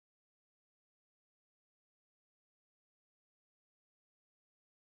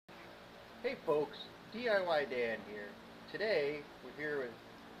Hey folks, DIY Dan here. Today we're here with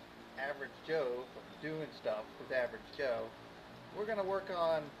Average Joe from Doing Stuff with Average Joe. We're going to work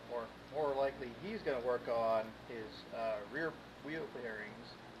on, or more likely he's going to work on, his rear wheel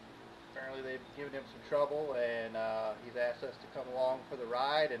bearings. Apparently they've given him some trouble and he's asked us to come along for the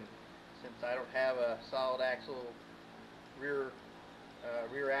ride, and since I don't have a solid axle rear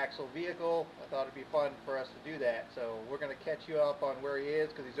axle vehicle, I thought it'd be fun for us to do that. So we're going to catch you up on where he is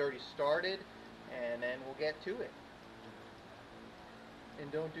because he's already started, and then we'll get to it.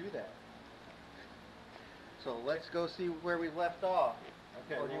 And don't do that. So let's go see where we left off.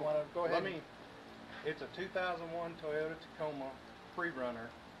 Okay. Or do you want to go ahead? It's a 2001 Toyota Tacoma Pre-Runner,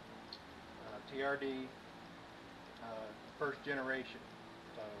 TRD, first generation.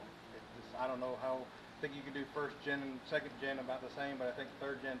 So I don't know how. I think you can do first gen and second gen about the same, but I think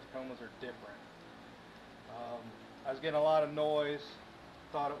third gen Tacomas are different. I was getting a lot of noise,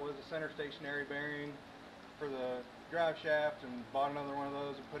 thought it was a center stationary bearing for the drive shaft, and bought another one of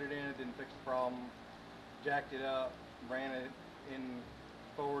those and put it in. It didn't fix the problem. Jacked it up, ran it in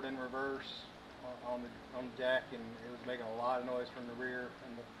forward and reverse on the jack, and it was making a lot of noise from the rear.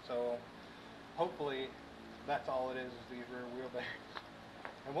 And so hopefully that's all it is these rear wheel bearings.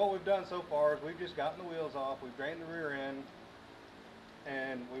 And what we've done so far is we've just gotten the wheels off, we've drained the rear end,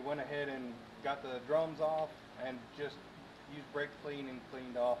 and we went ahead and got the drums off and just used brake clean and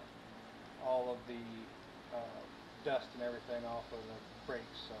cleaned off all of the dust and everything off of the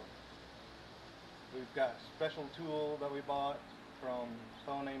brakes. So we've got a special tool that we bought from a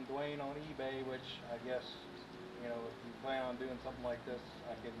fellow named Dwayne on eBay, which I guess, you know, if you plan on doing something like this,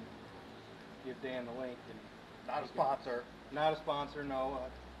 I can give Dan the link. And Not a sponsor. Not a sponsor, no.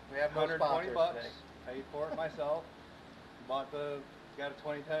 We have no 120 sponsors bucks. today. Paid for it myself. Got a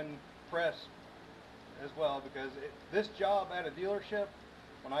 2010 press as well, because this job at a dealership,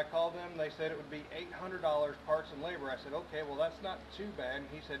 when I called them, they said it would be $800 parts and labor. I said, okay, well that's not too bad. And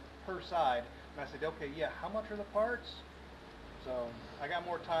he said, per side. And I said, okay, yeah, how much are the parts? So I got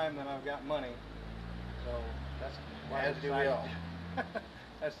more time than I've got money. So that's why As do we all.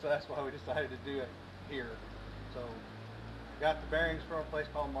 that's why we decided to do it here. So got the bearings from a place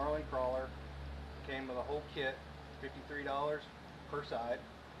called Marlin Crawler. Came with a whole kit, $53 per side.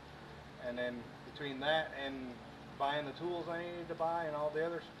 And then between that and buying the tools I needed to buy and all the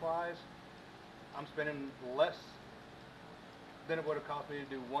other supplies, I'm spending less than it would have cost me to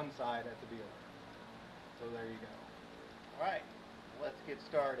do one side at the dealer. So there you go. Alright, let's get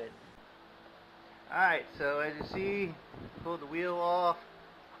started. Alright, so as you see, pulled the wheel off.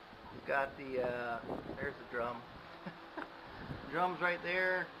 We've got the, there's the drum. Drum's right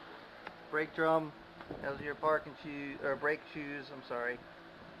there. Brake drum. Those are your parking shoes, or brake shoes, I'm sorry.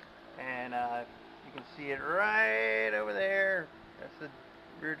 And you can see it right over there. That's the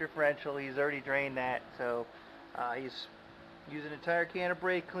rear differential. He's already drained that, so he's using an entire can of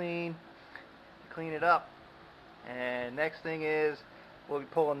brake clean to clean it up. And next thing is, we'll be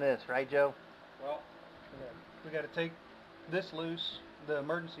pulling this, right, Joe? Well, we got to take this loose, the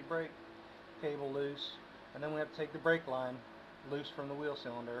emergency brake cable loose, and then we have to take the brake line loose from the wheel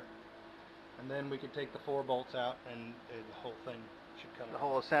cylinder, and then we can take the 4 bolts out, and the whole thing should come out. The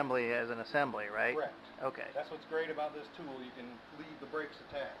whole assembly as an assembly, right? Correct. Okay. That's what's great about this tool. You can leave the brakes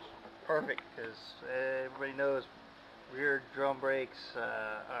attached. Perfect, because everybody knows rear drum brakes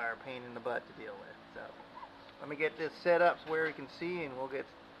are a pain in the butt to deal with. So let me get this set up so where we can see, and we'll get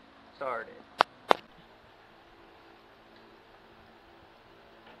started. Can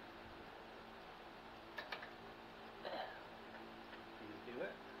you do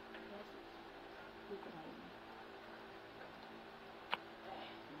it?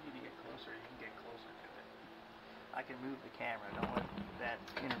 You need to get closer. You can get closer to it. I can move the camera. Don't let that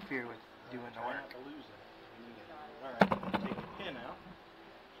interfere with doing the Try work. not to lose it. Alright, take the pin out.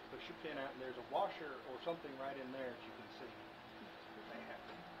 Push your pin out, and there's a washer or something right in there that you can see. They have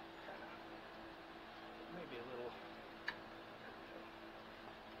to kind of, maybe a little.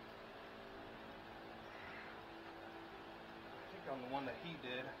 I think on the one that he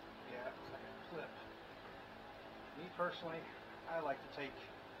did, yeah, it's like a clip. Me personally, I like to take,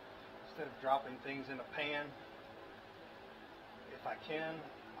 instead of dropping things in a pan, if I can,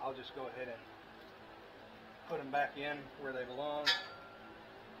 I'll just go ahead and put them back in where they belong,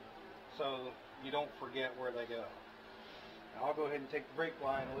 so you don't forget where they go. Now I'll go ahead and take the brake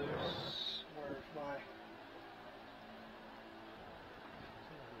line loose. Where's my...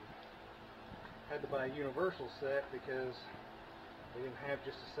 Had to buy a universal set because they didn't have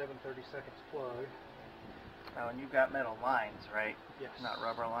just a 7/32 plug. Oh, and you've got metal lines, right? Yes. Not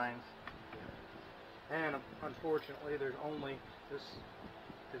rubber lines? And unfortunately there's only this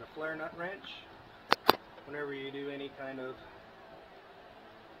is a flare nut wrench. Whenever you do any kind of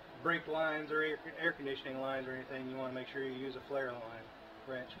brake lines or air conditioning lines or anything, you want to make sure you use a flare line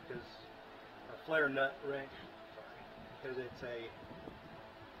wrench, because a flare nut wrench, because it's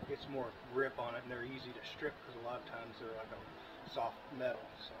more grip on it and they're easy to strip, because a lot of times they're like a soft metal,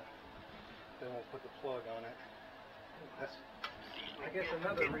 so they won't put the plug on it. That's, I guess,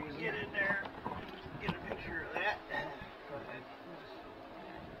 another reason. Get in there, get a picture of that. Go ahead.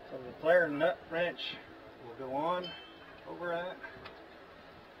 So the flare nut wrench will go on over that,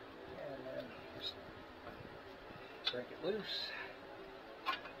 and then just break it loose.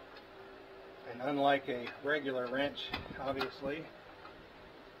 And unlike a regular wrench, obviously,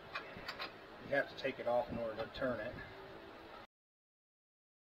 you have to take it off in order to turn it.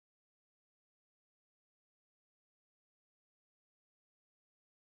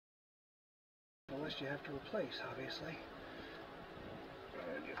 Unless you have to replace, obviously.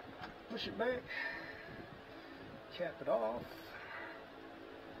 And just push it back, cap it off,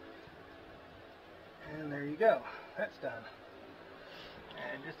 and there you go. That's done.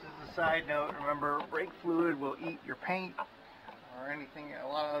 And just as a side note, remember, brake fluid will eat your paint or anything, a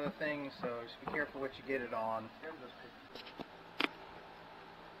lot of other things, so just be careful what you get it on.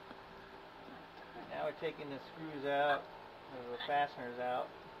 Now we're taking the screws out, the fasteners out.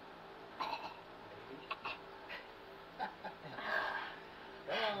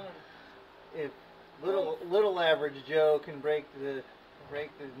 If little average Joe can break the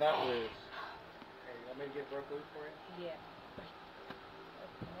nut loose. Hey, you want me to get broke loose for you? Yeah.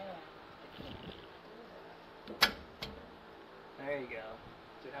 There you go.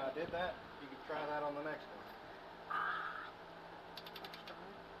 See how I did that? You can try that on the next one.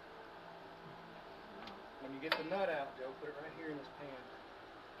 When you get the nut out, Joe, put it right here in this pan.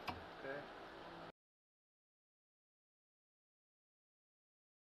 Okay?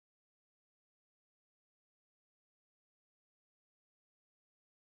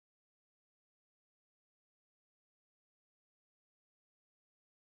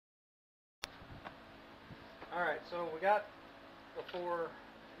 Alright, so we got the 4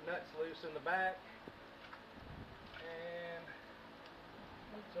 nuts loose in the back, and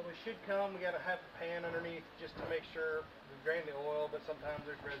so we should come. We got to have the pan underneath just to make sure we drain the oil, but sometimes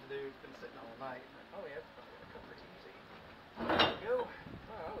there's residue. It's been sitting all night. Oh yeah, it's probably going to come pretty easy. There we go.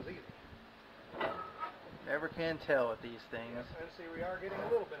 Oh, that was easy. Never can tell with these things. Yes, and see, we are getting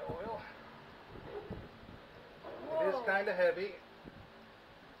a little bit of oil. It is kind of heavy.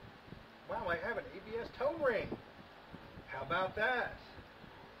 Wow, I have an ABS tone ring. How about that?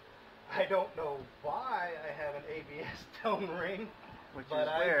 I don't know why I have an ABS tone ring, Which but is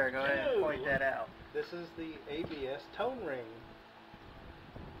where? Go ahead and do. point that out. This is the ABS tone ring.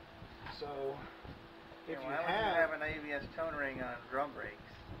 So, if Yeah, you why would you have an ABS tone ring on drum brakes?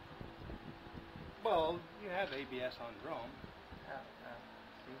 well, you have ABS on drum,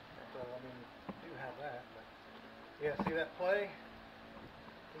 See? so I mean, you do have that. But yeah, see that play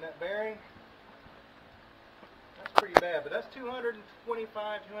in that bearing? That's pretty bad, but that's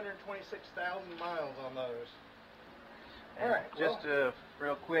 226,000 miles on those. And Alright, just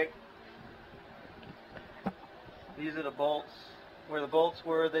real quick, these are the bolts, where the bolts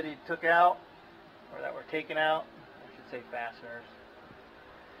were that he took out, or that were taken out. I should say fasteners.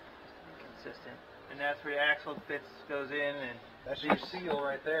 Just to be consistent. And that's where the axle fits, goes in, and That's your seal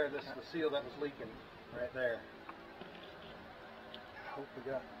right there. This is the seal that was leaking right there. I hope we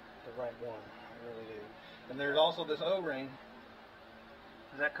got the right one. I really do. And there's also this O-ring.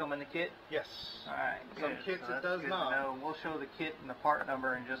 does that come in the kit? Yes. Alright, Some kits it does not. No, we'll show the kit and the part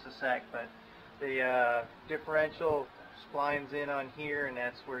number in just a sec, but the differential splines in on here, and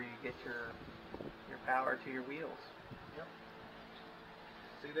that's where you get your power to your wheels. Yep.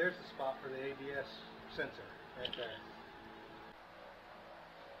 See, there's the spot for the ABS sensor right there.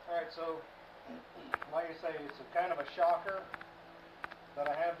 Alright, so like I say, it's a kind of a shocker that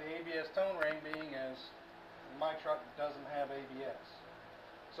I have the ABS tone ring, being as my truck doesn't have ABS.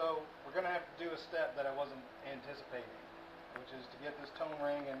 So we're going to have to do a step that I wasn't anticipating, which is to get this tone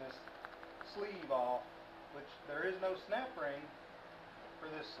ring and this sleeve off, which there is no snap ring for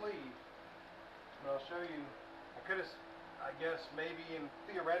this sleeve. But I'll show you. I could have, I guess, maybe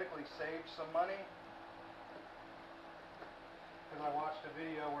theoretically saved some money, because I watched a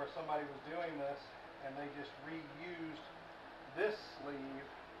video where somebody was doing this and they just reused this sleeve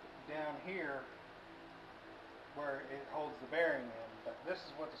down here where it holds the bearing in. But this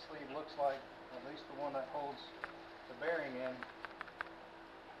is what the sleeve looks like, at least the one that holds the bearing in.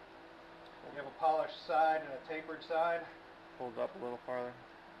 You have a polished side and a tapered side. Hold up a little farther.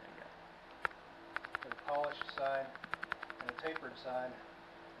 There you go. A polished side and a tapered side.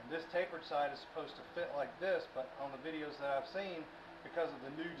 this tapered side is supposed to fit like this, but on the videos that I've seen, because of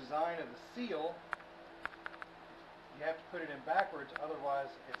the new design of the seal, you have to put it in backwards,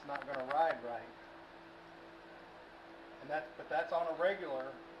 otherwise it's not going to ride right. And but that's on a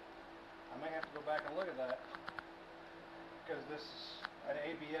regular. I may have to go back and look at that, because this is an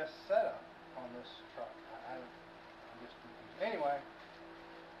ABS setup on this truck. I'm just confused. Anyway.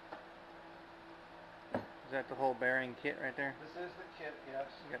 Is that the whole bearing kit right there? This is the kit, yes.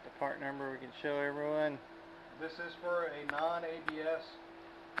 You got the part number we can show everyone. This is for a non-ABS,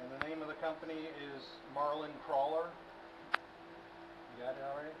 and the name of the company is Marlin Crawler. You got it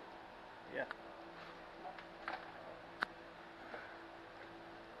already? Yeah.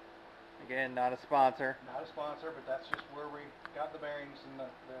 Again, not a sponsor. Not a sponsor, but that's just where we got the bearings and the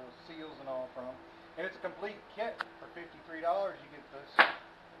seals and all from. And it's a complete kit for $53. You get this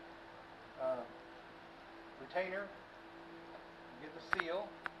retainer, you get the seal,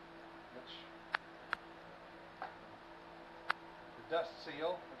 which the dust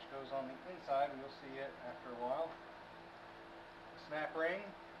seal, which goes on the inside, and you'll see it after a while. The snap ring,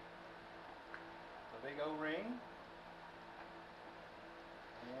 the big O-ring,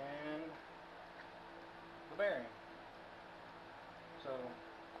 and the bearing. So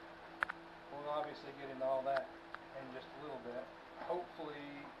we'll obviously get into all that in just a little bit. Hopefully,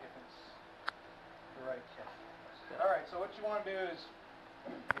 if it's the right kit. Alright, so what you want to do is,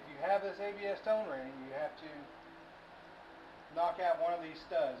 if you have this ABS tone ring, you have to knock out one of these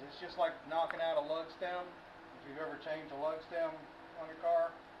studs. It's just like knocking out a lug stem. If you've ever changed a lug stem on your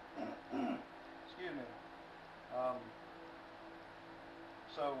car. Excuse me.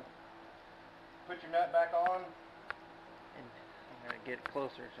 So, put your nut back on. And I'm going to get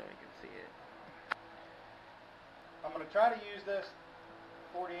closer so you can see it. I'm going to try to use this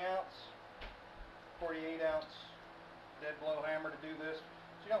 40 ounce, 48 ounce dead blow hammer to do this.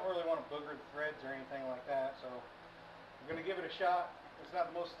 So you don't really want to booger the threads or anything like that. So I'm going to give it a shot. It's not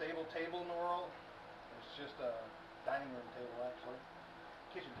the most stable table in the world. It's just a dining room table, actually.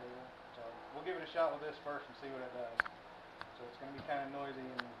 Kitchen table. So we'll give it a shot with this first and see what it does. So it's going to be kind of noisy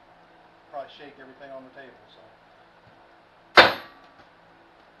and probably shake everything on the table. So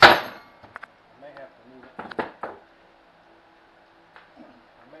I may have to move it.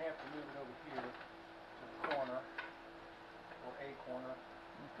 I may have to move it over here to the corner, or a corner.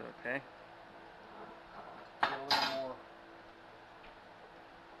 That's okay. Get a little more.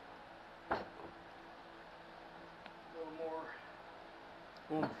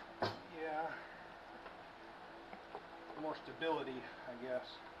 Oomph. Yeah. More stability, I guess.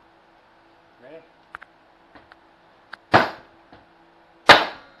 Ready?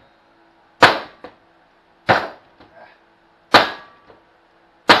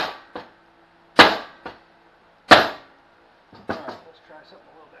 Alright, let's try something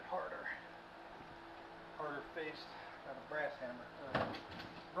a little bit harder. Harder faced. Got a brass hammer.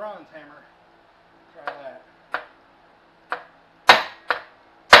 Bronze hammer. Try that.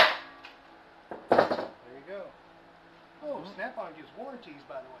 There you go. Oh, Snap-on gives warranties,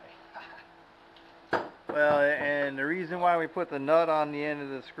 by the way. Well, and the reason why we put the nut on the end of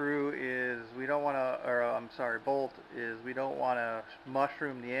the screw is we don't want to, or I'm sorry, bolt, is we don't want to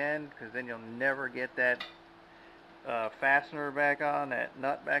mushroom the end, because then you'll never get that fastener back on, that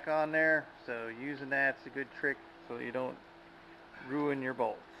nut back on there. So using that's a good trick so you don't ruin your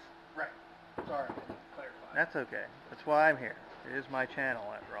bolts. Right. Sorry, I didn't clarify. That's okay. That's why I'm here. It is my channel,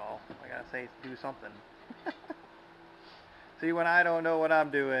 after all. I gotta say, do something. See, when I don't know what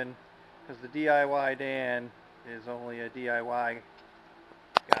I'm doing, because the DIY Dan is only a DIY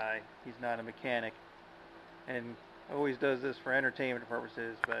guy. He's not a mechanic. And always does this for entertainment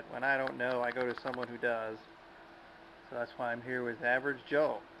purposes, but when I don't know, I go to someone who does. So that's why I'm here with Average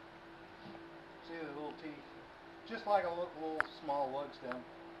Joe. See the little teeth? Just like a little small lug stem.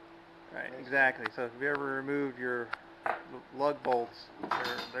 Right, exactly. So if you ever removed your lug bolts,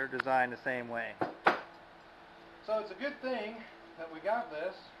 they're designed the same way. So it's a good thing that we got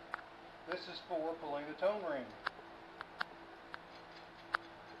this. This is for pulling the tone ring,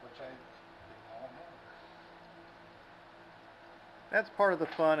 which I did not have. That's part of the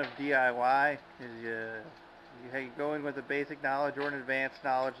fun of DIY, is you go in with a basic knowledge or an advanced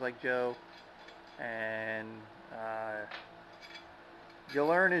knowledge like Joe, and you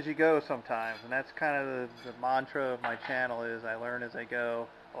learn as you go sometimes, and that's kind of the mantra of my channel, is I learn as I go.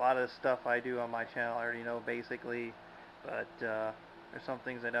 A lot of the stuff I do on my channel I already know basically, but there's some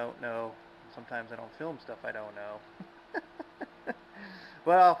things I don't know. Sometimes I don't film stuff I don't know.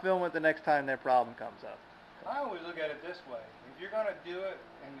 But I'll film it the next time that problem comes up. I always look at it this way. If you're going to do it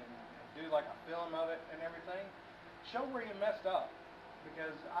and do like a film of it and everything, show where you messed up.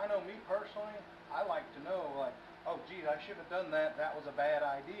 Because I know me personally, I like to know, like, oh geez, I shouldn't have done that, that was a bad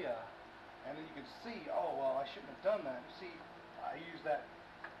idea. And then you can see, oh well, I shouldn't have done that. See, I used that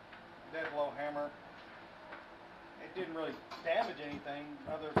dead blow hammer. It didn't really damage anything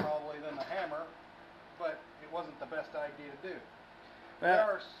other probably than the hammer, but it wasn't the best idea to do.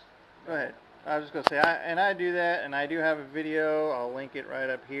 Well, go ahead. I was just going to say, I do that, and I do have a video, I'll link it right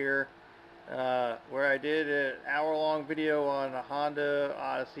up here, where I did an hour-long video on a Honda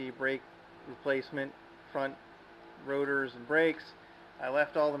Odyssey brake replacement, front rotors and brakes. I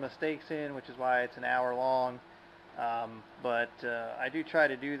left all the mistakes in, which is why it's an hour long, but I do try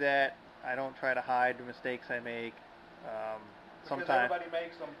to do that. I don't try to hide the mistakes I make. Because everybody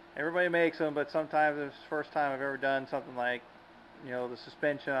makes them. Everybody makes them, but sometimes it's the first time I've ever done something like, you know, the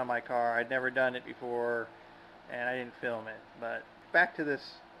suspension on my car. I'd never done it before, and I didn't film it. But back to the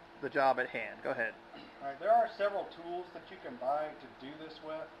job at hand. Go ahead. All right, there are several tools that you can buy to do this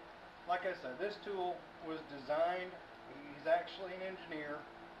with. Like I said, this tool was designed, he's actually an engineer,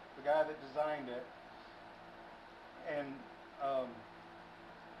 the guy that designed it, and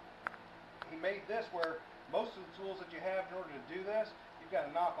he made this where most of the tools that you have in order to do this, you've got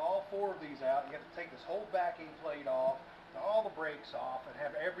to knock all four of these out. You have to take this whole backing plate off, all the brakes off, and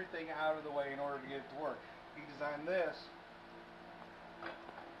have everything out of the way in order to get it to work. He designed this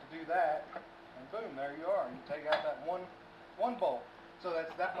to do that, and boom, there you are. You take out that one bolt. So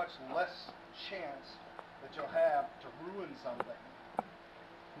that's that much less chance that you'll have to ruin something.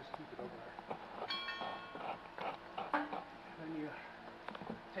 Just keep it over there. Then you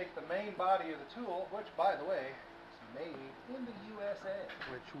take the main body of the tool, which, by the way, is made in the USA.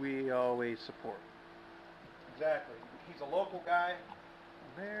 Which we always support. Exactly. He's a local guy.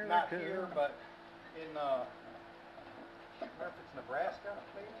 America. Not here, but in, I don't know if it's Nebraska,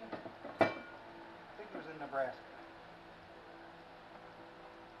 maybe? I think it was in Nebraska.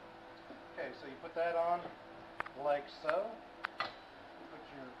 Okay, so you put that on like so. Put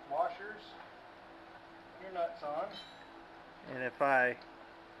your washers, your nuts on. And if So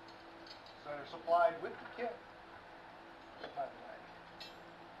they're supplied with the kit, by the way.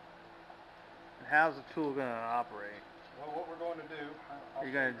 how's the tool going to operate? Well, what we're going to do... Are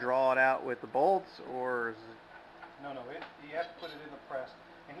you going to draw it out with the bolts, or is it... No, you have to put it in the press.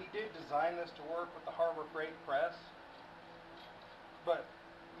 And he did design this to work with the Harbor Freight press, but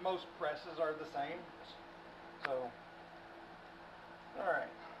most presses are the same. So,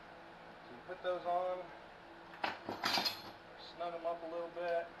 alright. So you put those on, snug them up a little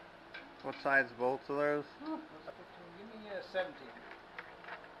bit. What size bolts are those? Give me a 17.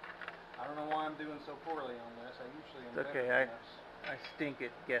 I don't know why I'm doing so poorly on this. I usually am It's okay, better than this. I stink at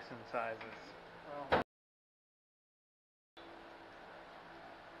guessing sizes. Well,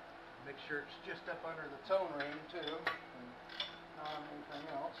 make sure it's just up under the tone ring too, and not anything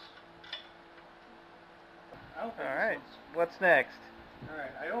else. I don't think Alright, what's next?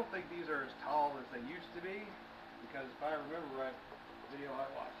 Alright, I don't think these are as tall as they used to be, because if I remember right, the video I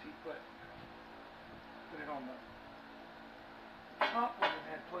watched, he put it on the top when it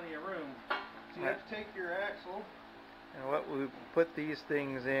had plenty of room. So you have to take your axle. And what we put these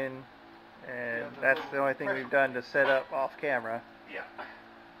things in, and Yeah, that's the only thing we've done to set up off camera. Yeah.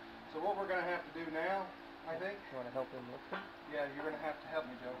 So what we're going to have to do now, I think. You want to help him lift them? Yeah, you're going to have to help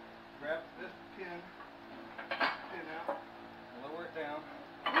me, Joe. Grab this pin out, lower it down.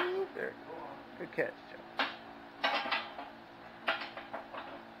 There. Good catch, Joe.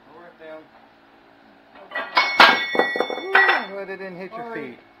 Lower it down. Ooh, but it didn't hit your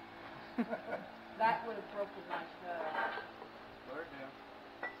Sorry. feet. That would have broken my snow. Lower it down.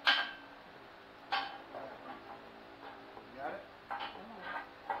 You got it?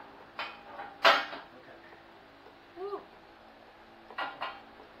 Okay. Woo.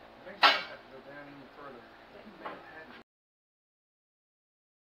 Makes sense have to go down even further.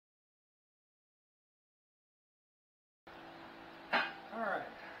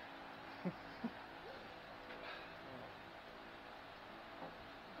 Alright.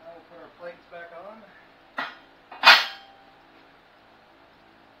 Now we'll put our plates back on.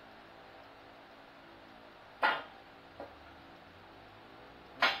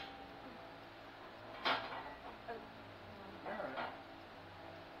 Alright.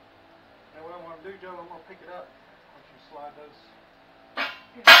 Now what I want to do, Joe, I'm going to pick it up once you slide those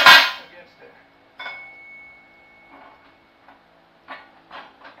against it.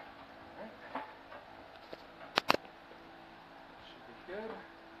 Alright. Should be good.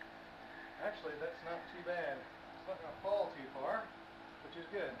 Actually, that's not too bad. It's not going to fall too far, which is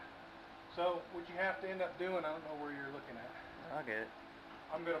good. So what you have to end up doing, I don't know where you're looking at. I'll get it.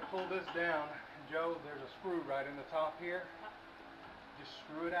 I'm going to pull this down. Joe, there's a screw right in the top here. just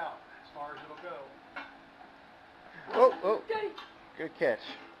screw it out as far as it'll go. Oh, oh. Good catch.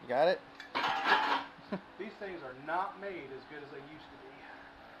 You got it? These things are not made as good as they used to be.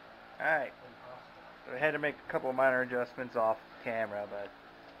 Alright. So I had to make a couple of minor adjustments off camera, but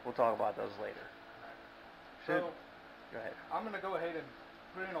we'll talk about those later. So, go ahead. I'm going to go ahead and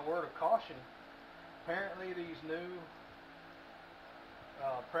put in a word of caution. Apparently these new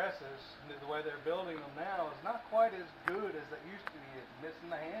presses, the way they're building them now, is not quite as good as they used to be. It's missing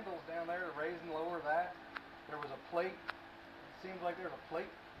the handles down there to raise and lower that. There was a plate. It seems like there's a plate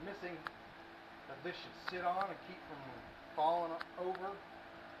missing that this should sit on and keep from falling over.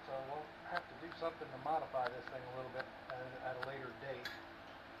 So we'll have to do something to modify this thing a little bit at a later date.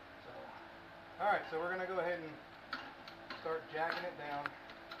 So, alright, so we're going to go ahead and start jacking it down.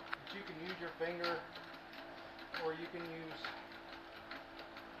 But you can use your finger, or you can use,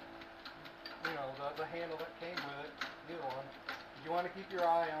 you know, the handle that came with it, either one. You want to keep your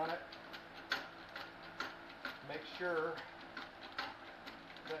eye on it. Make sure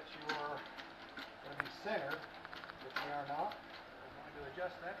that you are going to be centered, which we are not. We're going to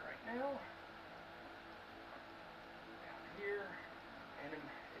adjust that right now. Down here. And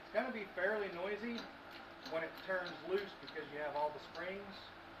it's going to be fairly noisy when it turns loose because you have all the springs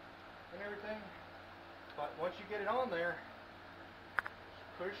and everything. But once you get it on there,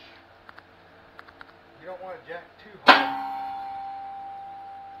 push. You don't want to jack too hard.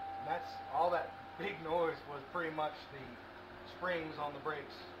 And that's all that big noise was pretty much the springs on the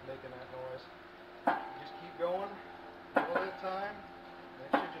brakes making that noise. Just keep going, a little at a time. And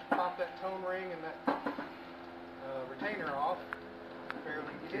it should just pop that tone ring and that retainer off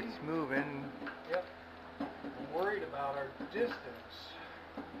fairly easy. It's moving. Yep. I'm worried about our distance.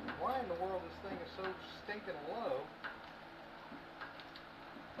 Why in the world this thing is so stinking low?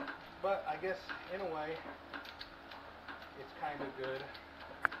 But I guess in a way it's kind of good,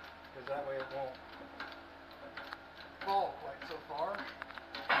 because that way it won't fall quite so far.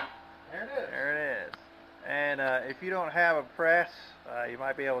 There it is. There it is. And if you don't have a press, you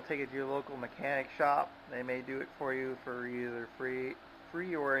might be able to take it to your local mechanic shop. They may do it for you for either free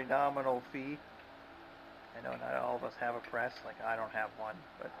or a nominal fee. I know not all of us have a press, like I don't have one,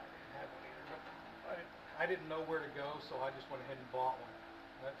 but I didn't know where to go, so I just went ahead and bought one.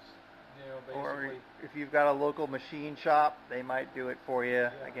 That's, you know, basically. Or if you've got a local machine shop, they might do it for you.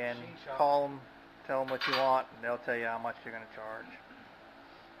 Yeah, Again, machine shop. call them, tell them what you want, and they'll tell you how much they're going to charge.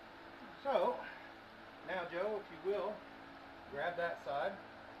 So, now Joe, if you will, grab that side.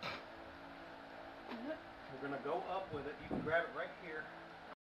 We're going to go up with it. You can grab it right here.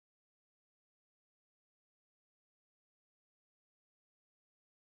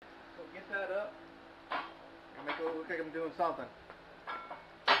 So get that up. It'll make it look like I'm doing something.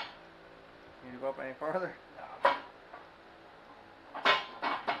 Need to go up any farther?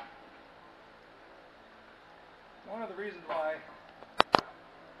 One of the reasons why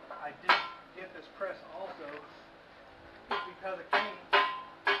I did get this press also is because it came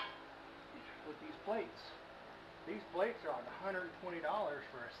with these plates. These plates are like $120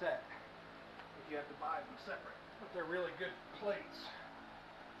 for a set if you have to buy them separate, but they're really good plates.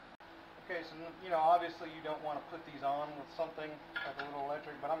 Okay, so you know, obviously you don't want to put these on with something like a little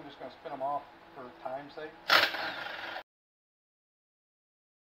electric, but I'm just going to spin them off for time's sake.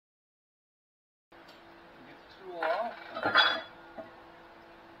 Get the tool off.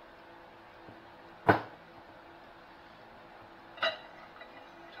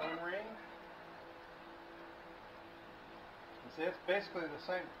 Tone ring. And see, it's basically the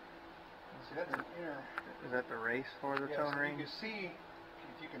same. See, that's an inner. Is that the race for the Yeah, tone so ring? you can see,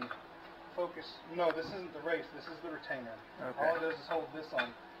 if you can focus. No, this isn't the race. This is the retainer. Okay. All it does is hold this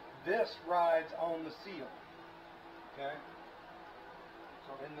on. This rides on the seal. Okay?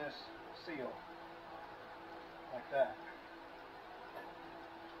 So in this seal. Like that.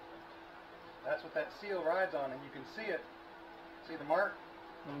 That's what that seal rides on, and you can see it. See the mark?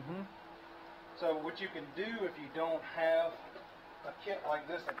 Mm-hmm. So what you can do if you don't have a kit like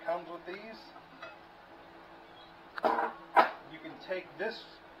this that comes with these, you can take this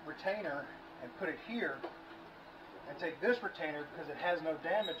retainer and put it here, and take this retainer because it has no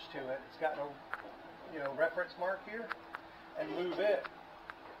damage to it. It's got no, you know, reference mark here, and move it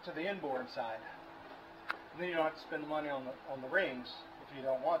to the inboard side. And then you don't have to spend money on the rings if you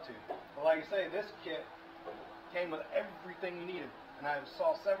don't want to. But like I say, this kit came with everything you needed, and I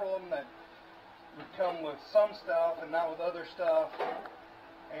saw several of them that would come with some stuff and not with other stuff,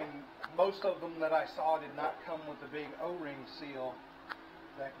 and most of them that I saw did not come with the big O-ring seal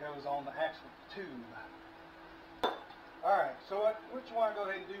that goes on the actual tube. Alright, so what you want to go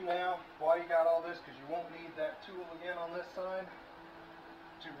ahead and do now, while you got all this, because you won't need that tool again on this side,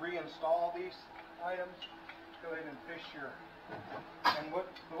 to reinstall these items, go ahead and fish your. And what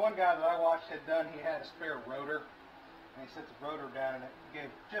the one guy that I watched had done, he had a spare rotor, and he set the rotor down, and it gave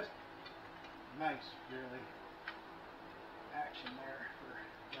just nice, really, action there for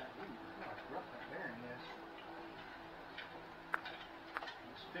that. Ooh, how rough that bearing is.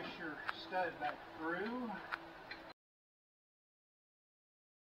 Just fish your stud back through.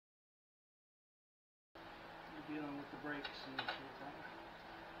 Dealing with the brakes and this sort of thing.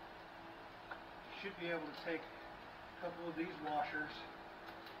 You should be able to take a couple of these washers,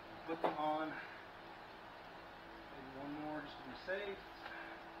 put them on, maybe one more just to be safe,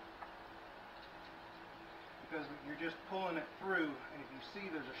 because you're just pulling it through, and if you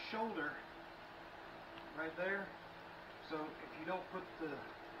see there's a shoulder right there, so if you don't put the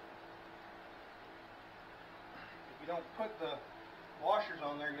washers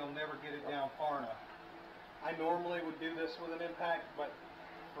on there, you'll never get it down far enough. I normally would do this with an impact, but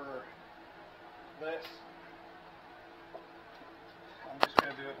for this, I'm just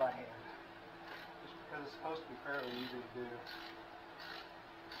going to do it by hand. Just because it's supposed to be fairly easy to do.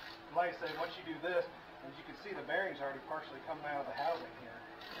 Like I say, once you do this, as you can see, the bearing's already partially coming out of the housing here.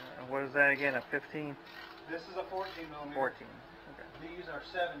 What is that again, a 15? This is a 14 millimeter. 14. Okay. These are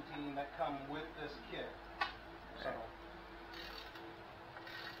 17 that come with this kit. So.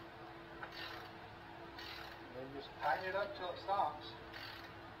 And just tighten it up till it stops.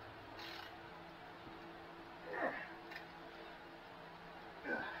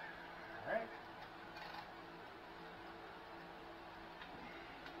 Alright.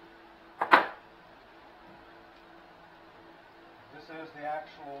 This is the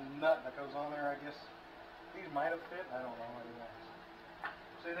actual nut that goes on there. I guess these might have fit. I don't know.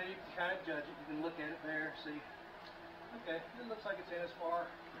 So then you can kind of judge it. You can look at it there, see, okay, it looks like it's in as far.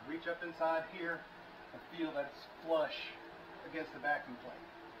 You reach up inside here and feel that it's flush against the vacuum plate.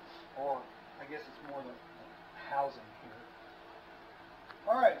 Or, I guess it's more the housing here.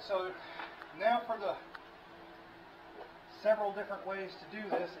 Alright, so now for the several different ways to do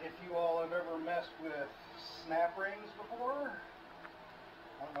this. If you all have ever messed with snap rings before,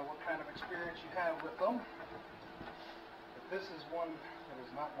 I don't know what kind of experience you have with them. But this is one that is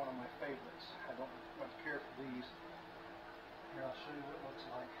not one of my favorites. I don't much care for these. Here, I'll show you what it looks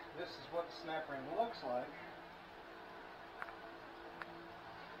like. This is what the snap ring looks like.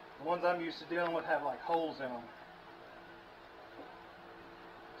 The ones I'm used to dealing with have like holes in them.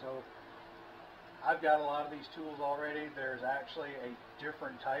 So I've got a lot of these tools already. There's actually a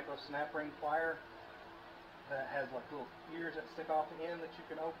different type of snap ring plier that has like little ears that stick off the end that you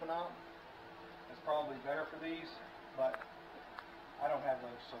can open up. It's probably better for these, but I don't have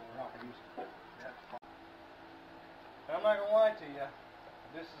those, so we're not going to use them. That's fine. And I'm not going to lie to you,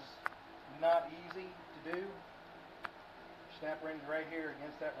 this is not easy to do. Snap ring's right here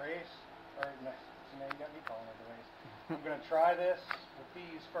against that race. Or, no, so now you got me calling it the race. I'm going to try this with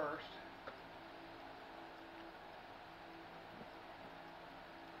these first.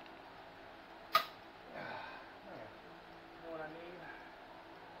 You know what I need?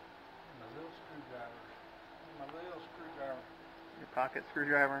 My little screwdriver. My little screwdriver. Your pocket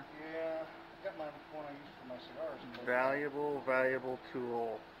screwdriver? Yeah, I got my one I use for my cigars. Valuable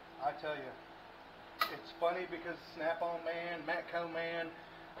tool. I tell you, it's funny because Snap-on Man, Matco Man,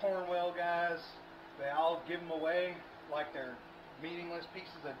 Cornwell guys, they all give them away like they're meaningless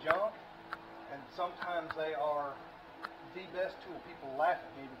pieces of junk, and sometimes they are the best tool. People laugh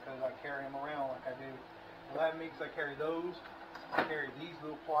at me because I carry them around like I do. They laugh at me because I carry those. I carry these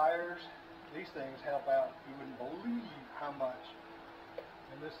little pliers. These things help out. You wouldn't believe how much.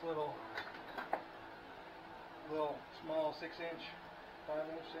 And this little small 6-inch,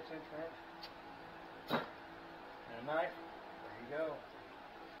 5-inch, 6-inch wrench, and a knife. There you go.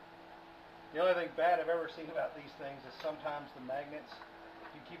 The only thing bad I've ever seen about these things is sometimes the magnets,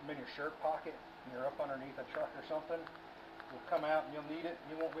 if you keep them in your shirt pocket and you're up underneath a truck or something, will come out and you'll need it and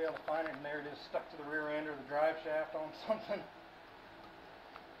you won't be able to find it, and there it is stuck to the rear end or the drive shaft on something.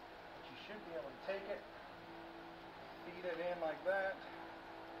 But you should be able to take it, feed it in like that,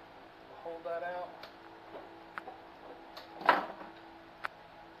 hold that out.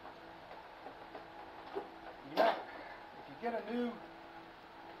 You know, if you get a new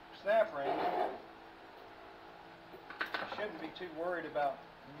snap ring, you shouldn't be too worried about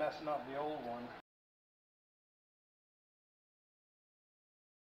messing up the old one.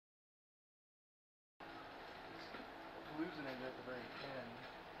 Losing it at the very end.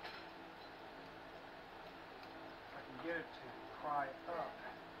 If I can get it to pry up,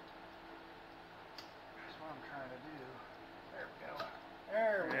 that's what I'm trying to do. There we go.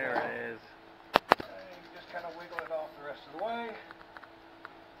 There we go. There it is. And you just kind of wiggle it off the rest of the way.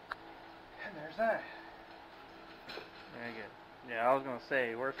 Yeah, I was gonna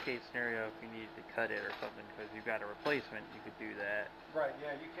say worst case scenario if you needed to cut it or something because you've got a replacement, you could do that. Right,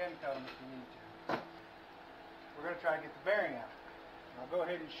 yeah, you can cut them if you need to. We're going to try to get the bearing out. I'll go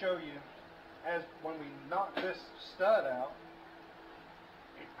ahead and show you, as when we knocked this stud out,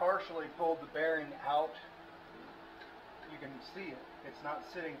 it partially pulled the bearing out. You can see it. It's not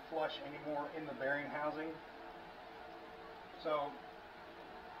sitting flush anymore in the bearing housing. So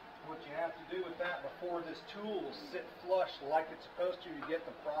what you have to do with that before this tool will sit flush like it's supposed to get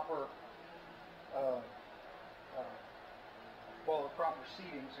the proper the proper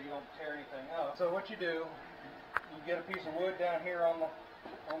seating so you don't tear anything up. So what you do, you get a piece of wood down here on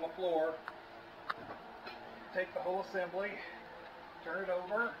the floor, take the whole assembly, turn it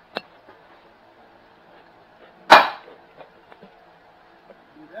over,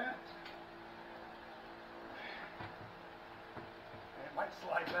 do that, and it might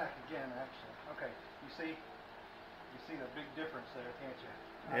slide back again actually. Okay, you see the big difference there, can't you?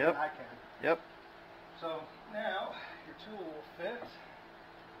 Yep. I can. Yep. So now your tool will fit,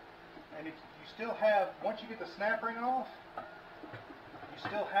 and if you still have, once you get the snap ring off, you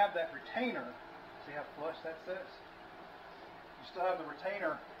still have that retainer. See how flush that sits? You still have the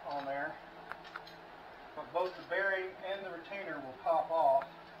retainer on there, but both the bearing and the retainer will pop off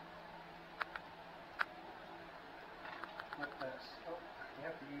with this. Oh, you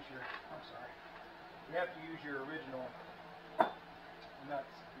have to use your, I'm sorry, you have to use your original nuts,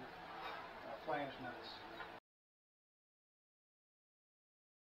 flange nuts.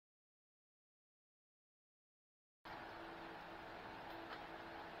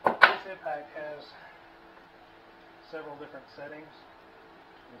 This impact has several different settings.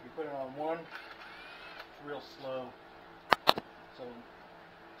 If you put it on one, it's real slow. So you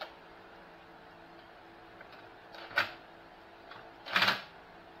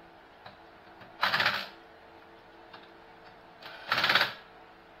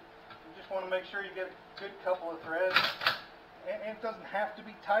just want to make sure you get a good couple of threads. And it doesn't have to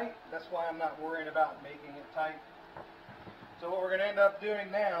be tight. That's why I'm not worrying about making it tight. So what we're going to end up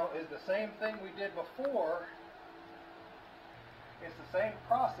doing now is the same thing we did before. It's the same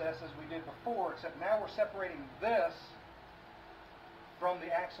process as we did before, except now we're separating this from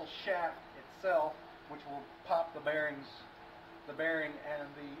the axle shaft itself, which will pop the bearing and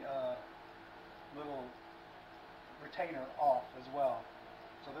the little retainer off as well.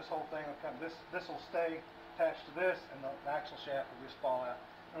 So this whole thing will come. This will stay attached to this, and the axle shaft will just fall out.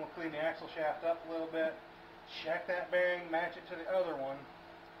 And we'll clean the axle shaft up a little bit, check that bearing, match it to the other one,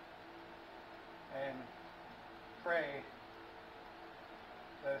 and pray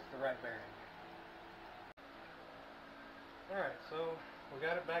that it's the right bearing. Alright, so we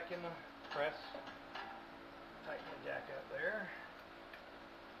got it back in the press. Tighten the jack up there.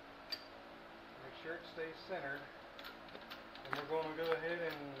 Make sure it stays centered. And we're going to go ahead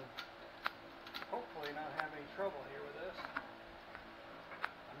and hopefully not have any trouble here with this.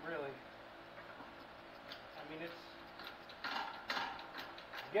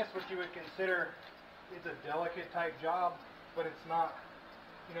 I guess what you would consider, it's a delicate type job, but it's not,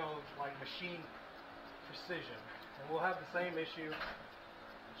 you know, like machine precision. And we'll have the same issue.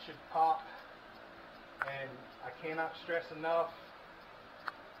 It should pop, and I cannot stress enough,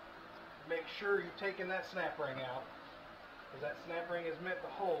 make sure you're taking that snap ring out, because that snap ring is meant to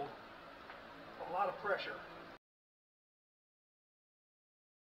hold a lot of pressure.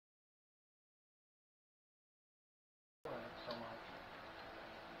 So much.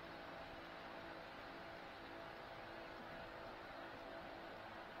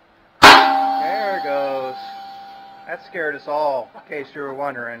 There it goes. That scared us all, in case you were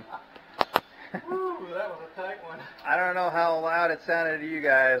wondering. Woo, that was a tight one. I don't know how loud it sounded to you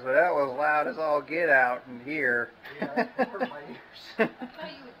guys, but that was loud as all get out in here. Yeah, it hurt my ears. I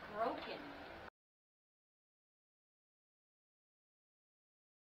thought you were broken.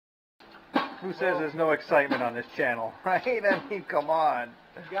 Who says there's no excitement on this channel, right? I mean, come on.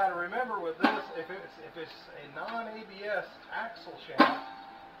 You got to remember with this, if it's a non-ABS axle shaft,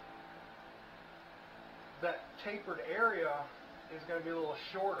 that tapered area is going to be a little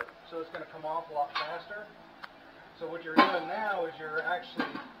shorter, so it's going to come off a lot faster. So what you're doing now is you're actually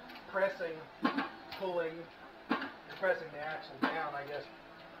pressing, pulling, you're pressing the axle down, I guess,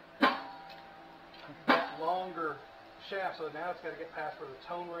 that longer shaft. So now it's got to get past where the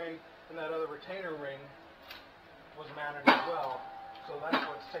tone ring and that other retainer ring was mounted as well. So that's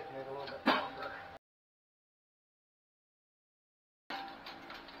what's taking it a little bit longer.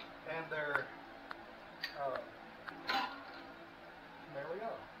 And they're, there we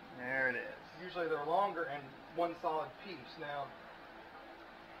go. There it is. Usually they're longer and one solid piece. Now,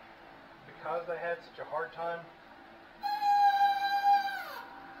 because they had such a hard time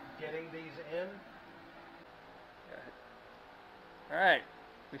getting these in. Alright,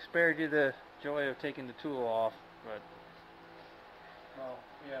 we spared you the joy of taking the tool off, but... Well,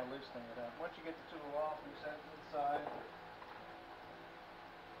 yeah, loosening it up. Once you get the tool off, you set it to the side.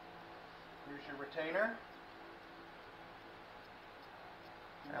 Here's your retainer.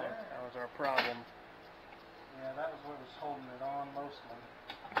 That was our problem. Yeah, that was what was holding it on mostly.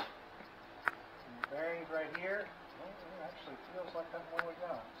 And the bearings right here, well, it actually feels like that one we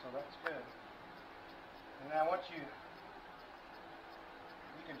got, so that's good. And now once you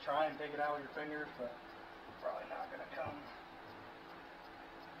can try and take it out with your fingers, but it's probably not going to come.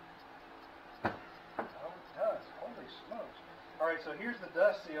 Oh, it does. Holy smokes. Alright, so here's the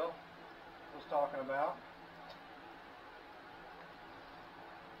dust seal I was talking about.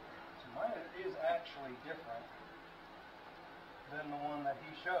 So mine is actually different than the one that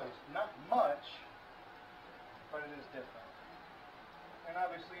he shows. Not much, but it is different. And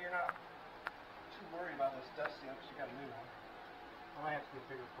obviously you're not too worried about this dust seal because you got a new one. I might have to get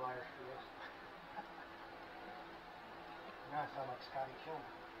bigger pliers for this. Now I sound like Scotty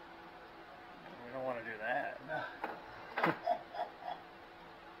Kilmer. We don't want to do that. No.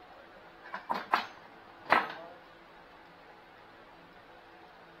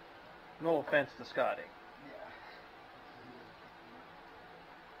 No offense to Scotty. Yeah.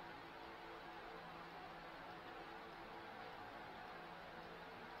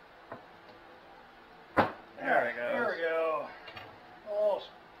 There we go. Here we go. A little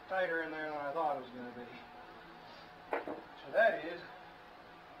tighter in there than I thought it was going to be. So that is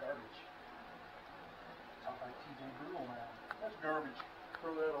garbage. Talk like TJ Brule now. That's garbage.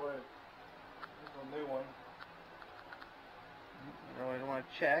 Throw that away. This is a new one. You always want to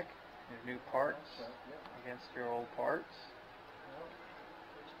check your new parts against your old parts. Yep.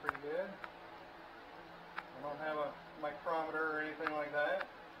 Looks pretty good. I don't have a micrometer or anything like that.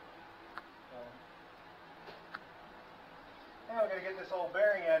 So. Now we're going to get this old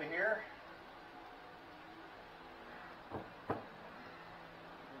bearing out of here.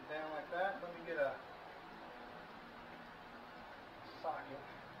 Down like that. Let me get a socket.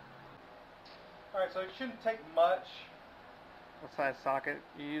 Alright, so it shouldn't take much. What size socket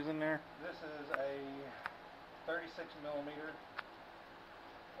you using there? This is a 36 millimeter.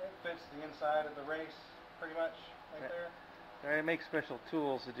 It fits the inside of the race pretty much right there. They make special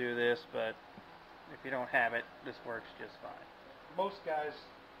tools to do this, but if you don't have it, this works just fine. Most guys,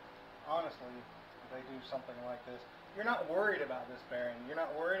 honestly, they do something like this. You're not worried about this bearing. You're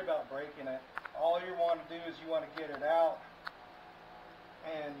not worried about breaking it. All you want to do is you want to get it out,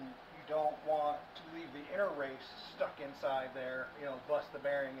 and you don't want to leave the inner race stuck inside there, you know, bust the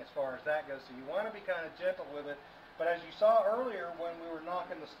bearing as far as that goes. So you want to be kind of gentle with it. But as you saw earlier when we were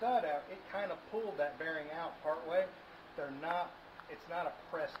knocking the stud out, it kind of pulled that bearing out part way. It's not a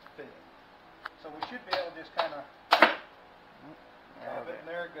pressed fitting. So we should be able to just kind of have it, and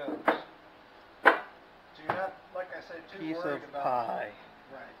there it goes. So you're not, like I said, too worried about pie.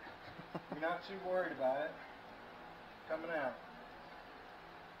 Right. You're not too worried about it coming out.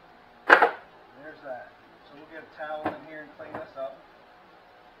 There's that. So we'll get a towel in here and clean this up.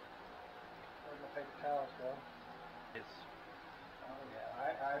 Where'd my paper towels go? Oh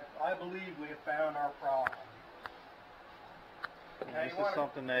yeah, I believe we have found our problem. Now this is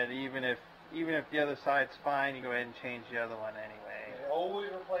something that even if the other side's fine, you go ahead and change the other one anyway. Yeah, always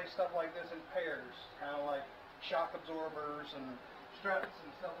replace stuff like this in pairs, kind of like shock absorbers and struts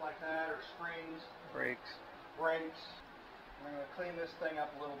and stuff like that, or springs. Brakes. I'm going to clean this thing up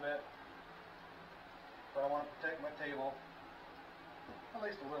a little bit, but I want to protect my table, at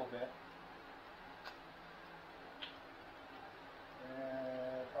least a little bit.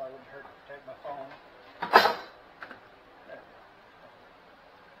 And probably wouldn't hurt to protect my phone. There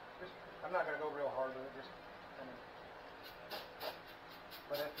we go. I'm not going to go real hard with it, just kind of.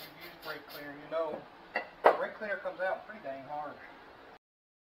 But if you've used brake cleaner, you know brake cleaner comes out pretty dang hard.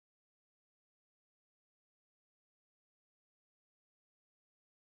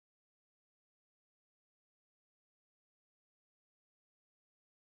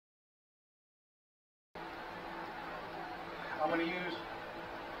 I'm going to use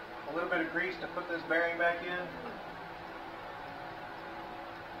a little bit of grease to put this bearing back in.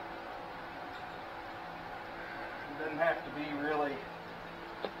 It doesn't have to be really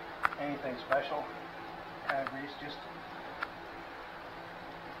anything special. Kind of grease just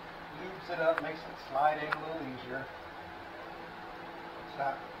lubes it up, makes it slide in a little easier. It's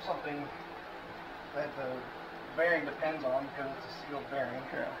not something that the bearing depends on because it's a sealed bearing.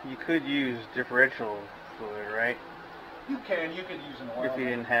 Yeah. You could use differential fluid, right? You could use an oil. If you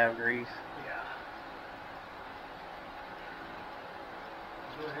didn't have grease. Yeah.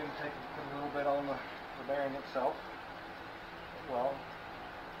 Go ahead and put a little bit on the bearing itself as well.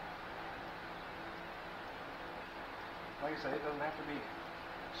 Like I say, it doesn't have to be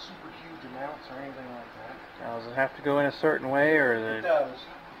super huge amounts or anything like that. Now, does it have to go in a certain way, or is It does.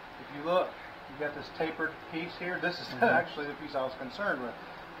 If you look, you've got this tapered piece here. This is actually the piece I was concerned with.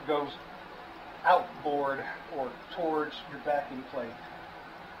 It goes outboard or towards your backing plate.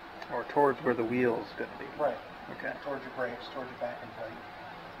 or towards where the wheel's going to be? Right. Okay. Towards your brakes, towards your backing plate.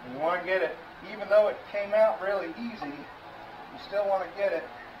 And you want to get it, even though it came out really easy, you still want to get it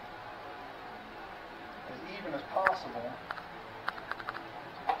as even as possible.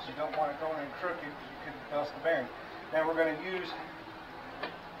 So you don't want it going in crooked because you could bust the bearing. Now we're going to use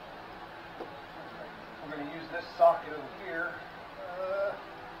this socket over here.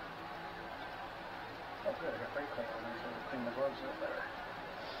 Oh good, I got brake cleaner on there so I can clean the gloves up better.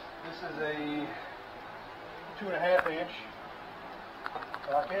 This is a 2.5 inch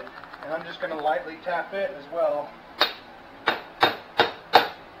socket, and I'm just going to lightly tap it as well.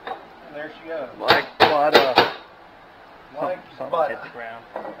 And there she goes. Like butter. Like Something butter. hit the ground.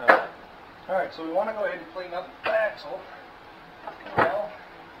 Alright, so we want to go ahead and clean up the axle. Well,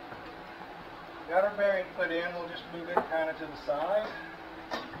 we got our bearing put in, we'll just move it kind of to the side.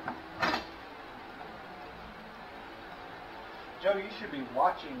 Joe, you should be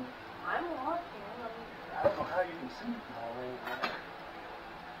watching. I'm watching. I don't know how you can see from all over there.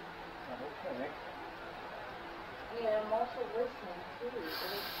 Okay. Yeah, I'm also listening too.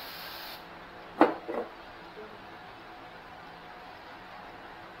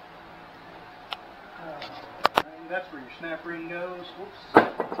 And that's where your snap ring goes. Whoops.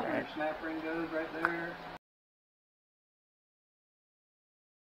 That's where your snap ring goes right there.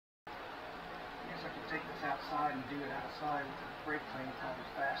 I guess I could take this outside and do it outside with the brake clean, probably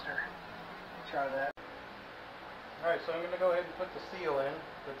faster. Try that. Alright, so I'm going to go ahead and put the seal in,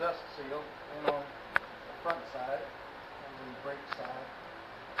 the dust seal, in on the front side, and the brake side,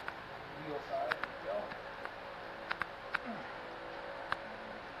 wheel side. There we go.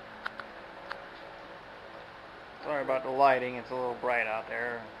 Sorry about the lighting, it's a little bright out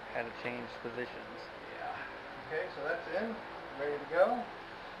there. Had to change positions. Yeah. Okay, so that's in, ready to go.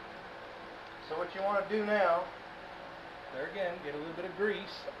 So what you want to do now, there again, get a little bit of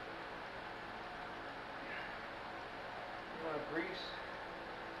grease. You want to grease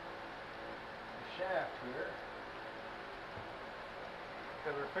the shaft here,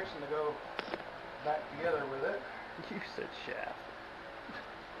 because we're fixing to go back together with it. You said shaft.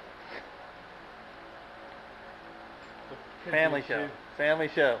 Family show. Family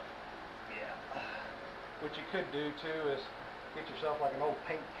show. Yeah. What you could do too is get yourself like an old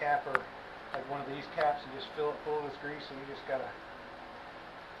paint cap or like one of these caps and just fill it full of this grease, and you just gotta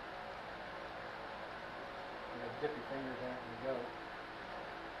dip your fingers in it and go.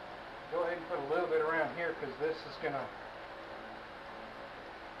 Go ahead and put a little bit around here because this is gonna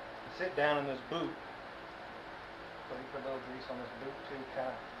sit down in this boot. So you put a little grease on this boot too, kind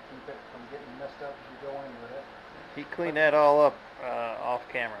of keep it from getting messed up as you go in with it. He cleaned that all up off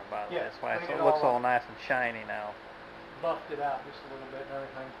camera, by the way. Yeah, That's why cleaned it it looks all all nice and shiny now. Buffed it out just a little bit and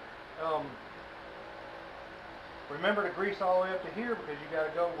everything. Remember to grease all the way up to here because you got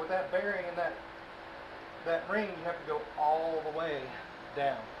to go with that bearing and that ring. You have to go all the way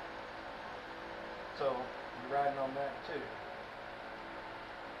down. So you're riding on that too.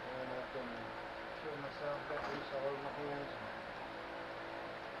 And I've been killing myself, got grease all over my hands.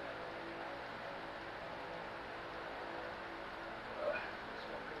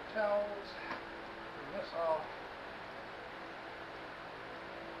 Towels, bring this off.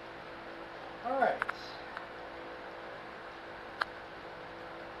 Alright.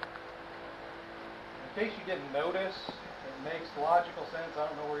 In case you didn't notice, it makes logical sense. I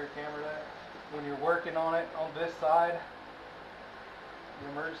don't know where your camera's at. When you're working on it on this side, the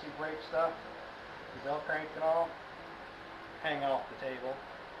emergency brake stuff, the bell crank and all, hang off the table.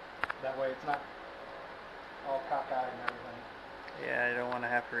 That way it's not all cockeyed and everything. Yeah, you don't want to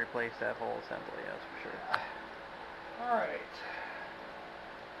have to replace that whole assembly, that's for sure. Alright.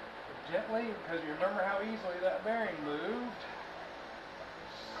 Gently, because you remember how easily that bearing moved.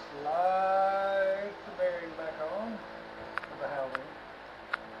 Slide the bearing back on. With the housing.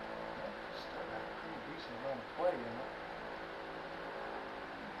 Still got a pretty decent amount of play in it.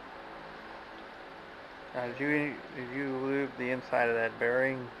 Now, did you lube the inside of that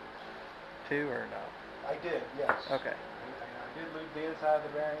bearing too, or no? I did, yes. Okay. I did lube the inside of the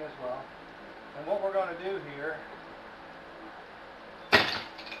bearing as well. And what we're going to do here is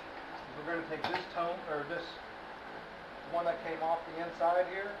we're going to take this tone, or this one that came off the inside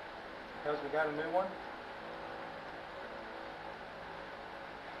here, because we got a new one.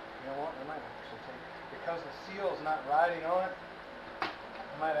 know what, I might actually take, because the seal is not riding on it,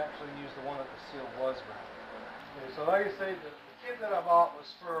 I might actually use the one that the seal was riding on. Okay, so like I say, the kit that I bought was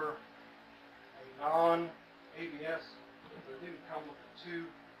for a non-ABS, but it didn't come with the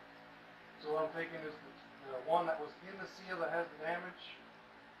tube. So what I'm taking is the one that was in the seal that has the damage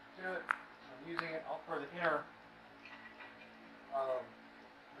to it. I'm using it for the inner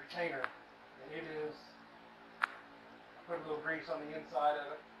retainer. And it is, I put a little grease on the inside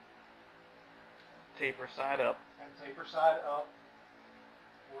of it. Taper side up. And taper side up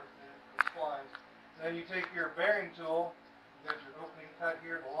for the splines. Then you take your bearing tool, you got your opening cut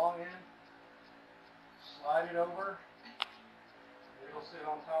here at the long end, slide it over, it'll sit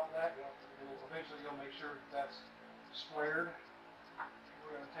on top of that. Eventually you'll make sure that's squared.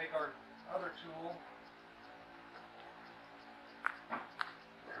 We're going to take our other tool,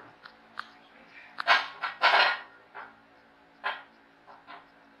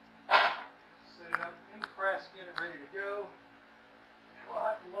 set it up in the press, get it ready to go. We'll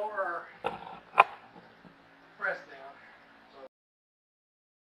have to lower our press down.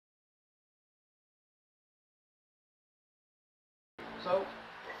 So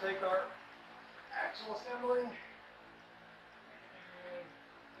we'll take our axle assembly and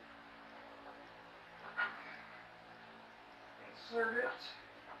insert it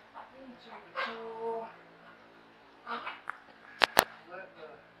into the tool. Let the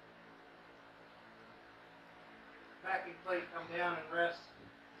backing plate come down and rest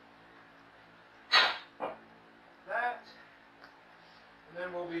that, and then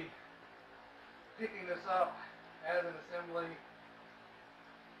we'll be picking this up as an assembly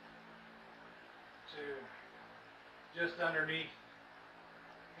to just underneath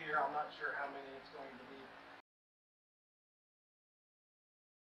here. I'm not sure how many it's going to be.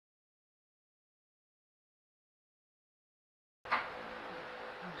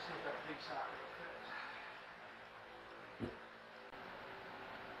 Let me see if that big socket will fit.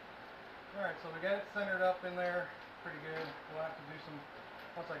 Alright, so we got it centered up in there pretty good. We'll have to do some,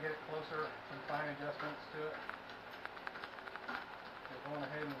 once I get it closer, some fine adjustments to it. We're going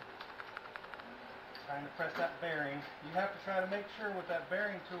ahead and trying to press that bearing. You have to try to make sure with that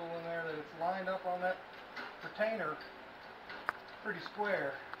bearing tool in there that it's lined up on that retainer pretty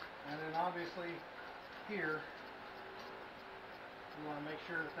square. And then obviously here, you want to make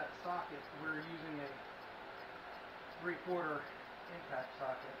sure that that socket, we're using a 3/4 impact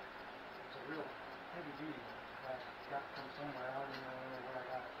socket. It's a real heavy duty one. I got from somewhere. I don't even know where I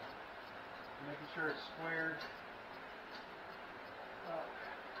got it from. Making sure it's squared up.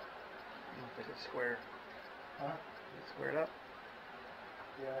 I don't think it's square. Huh? Is it squared up?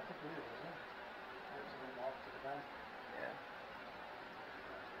 Yeah, I think it is, isn't it? There's a little off to the back. Yeah.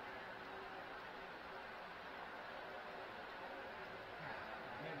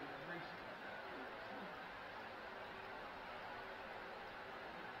 Handy and greasy.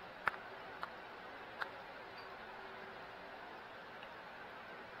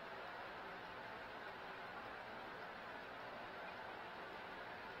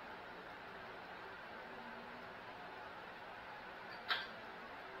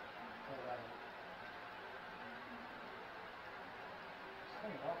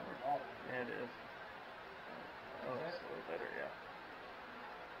 Yeah, it is. Oh, it's a little better, yeah.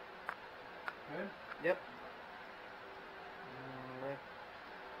 Good? Yep. Right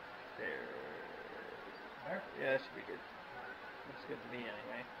there. There? Yeah, that should be good. Looks good to me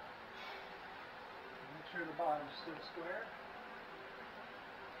anyway. Make sure the bottom's still square.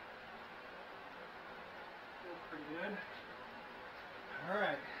 Feels pretty good.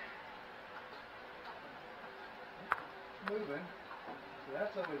 Alright. Moving. So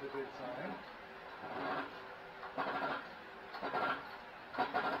that's always a good sign.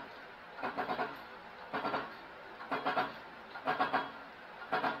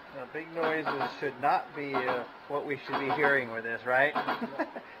 Now, big noises should not be what we should be hearing with this, right?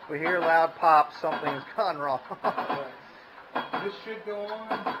 We hear loud pops, something's gone wrong. This should go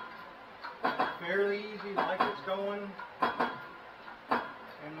on fairly easy, like it's going.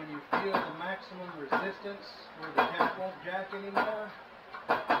 And when you feel the maximum resistance where the head won't jack anymore,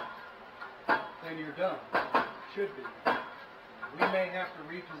 then you're done. Should be. We may have to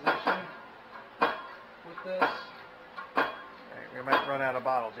reposition with this. Right, we might run out of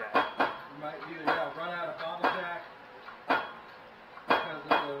bottle jack. We might either run out of bottle jack because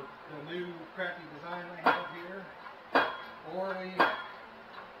of the new crappy design they have here, or we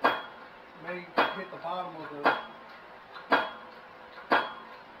may hit the bottom of the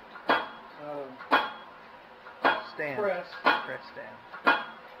stand. press stand.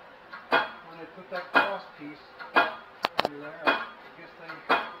 when they put that cross piece under there. guess they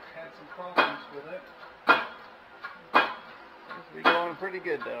had some problems with it. Seems to be going pretty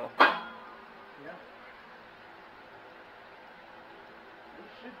good though. Yeah. It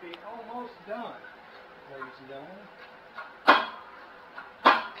should be almost done, ladies and gentlemen.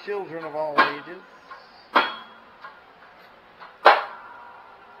 Children of all ages. That's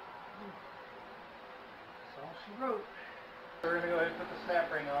all she wrote. We're going to go ahead and put the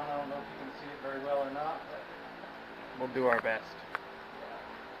snap ring on. I don't know if you can see it very well or not, but We'll do our best.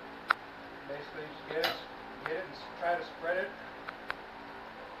 basically just get it and try to spread it,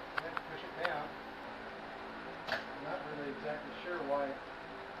 and then push it down. I'm not really exactly sure why it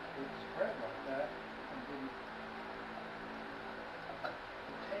would spread like that and didn't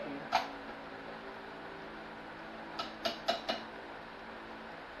contain.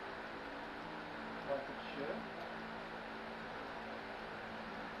 Like it should.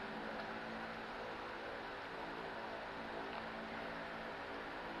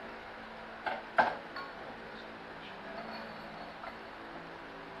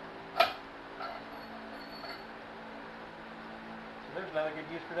 There's another good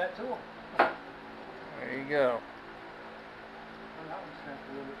use for that tool. There you go. Well, that one snapped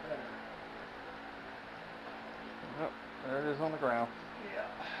a little bit better. Oh, there it is on the ground. Yeah.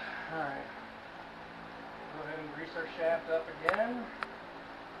 Alright. Go ahead and grease our shaft up again.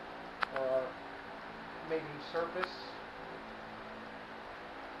 Or our mating surface.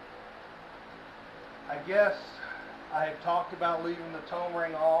 I guess I had talked about leaving the tone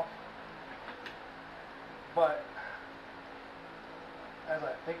ring off, but as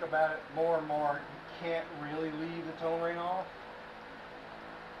I think about it more and more, you can't really leave the tone ring off.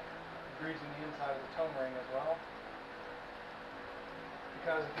 Greasing the inside of the tone ring as well.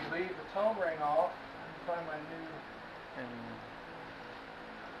 Because if you leave the tone ring off, let me find my new,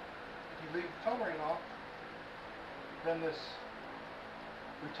 if you leave the tone ring off, then this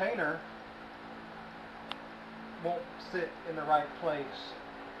retainer won't sit in the right place.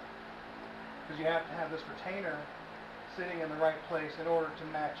 Because you have to have this retainer sitting in the right place in order to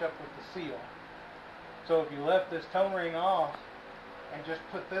match up with the seal. So if you left this tone ring off and just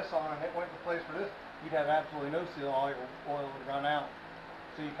put this on and it went to place for this, you'd have absolutely no seal. All your oil would run out.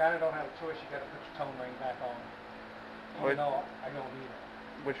 So you kind of don't have a choice. You got to put your tone ring back on. Even though I don't need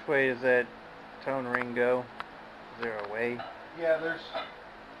it. Which way does that tone ring go? Is there a way? Yeah, there's a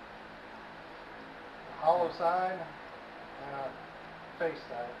hollow side and a face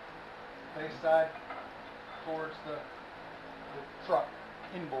side. Face side towards the truck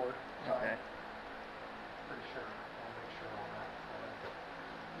inboard side. Okay. Pretty sure. I'll make sure on that.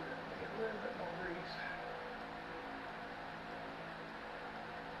 Get a little bit more grease.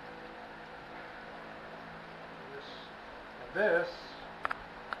 This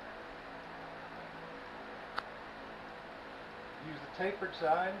use the tapered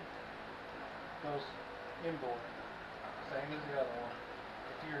side, goes inboard, same as the other one.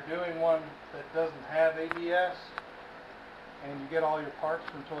 If you're doing one that doesn't have ABS and you get all your parts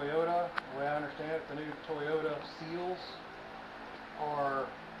from Toyota, the way I understand it, the new Toyota seals are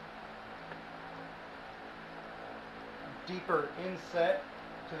deeper inset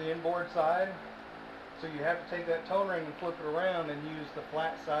to the inboard side. So you have to take that tone ring and flip it around and use the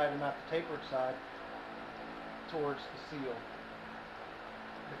flat side and not the tapered side towards the seal.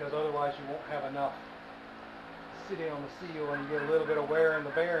 Because otherwise you won't have enough sitting on the seal and you get a little bit of wear in the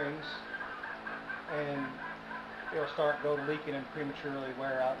bearings and it'll start leaking and prematurely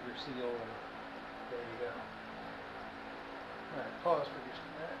wear out your seal, and there you go. Alright, pause for just a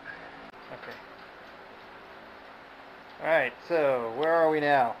minute. Okay. Alright, so where are we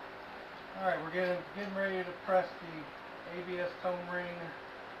now? Alright, we're getting ready to press the ABS tone ring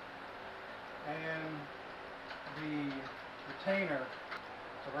and the retainer.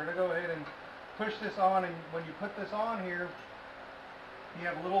 So we're going to go ahead and push this on, and when you put this on here, you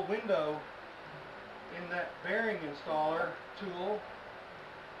have a little window in that bearing installer tool.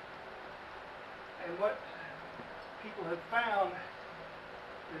 And what people have found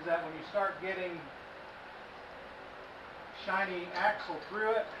is that when you start getting shiny axle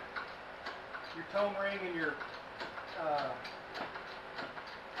through it, your tone ring and your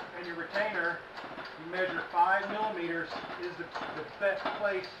retainer, you measure 5 millimeters is the best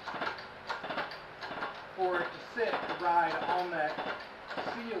place for it to sit to ride on that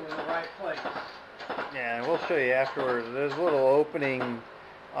seal in the right place. Yeah, and we'll show you afterwards. There's a little opening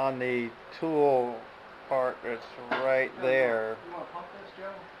on the tool part that's right there. You want to pump this,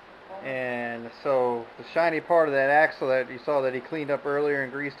 Joe? And so the shiny part of that axle that you saw that he cleaned up earlier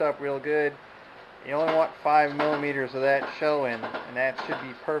and greased up real good, you only want 5 millimeters of that showing, and that should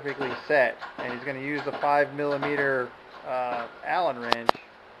be perfectly set. And he's going to use the 5 millimeter Allen wrench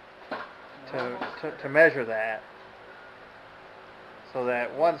to measure that, so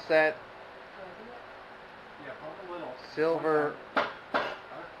that once that Yeah, pump a little. silver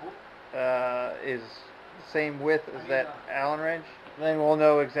is the same width as that Allen wrench, then we'll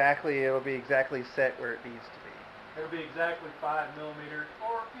know exactly, it'll be exactly set where it needs to be. It'll be exactly 5 millimeters,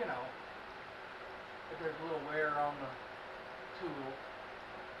 or, you know, if there's a little wear on the tool,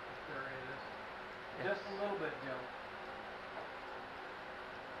 if there is. Just a little bit, Joe.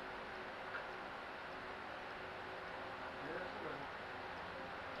 Just a little.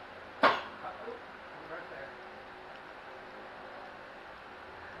 Uh-oh, right there.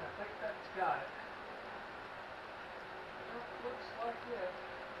 I think that's got it. Well, it looks like this.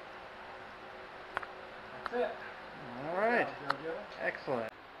 That's it. All right. Good job, JoJo.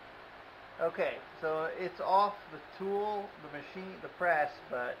 Excellent. Okay, so it's off the tool, the machine, the press,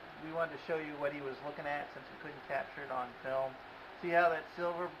 but we wanted to show you what he was looking at since we couldn't capture it on film. See how that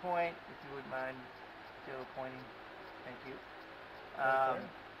silver point, if you wouldn't mind, Joe, pointing. Thank you.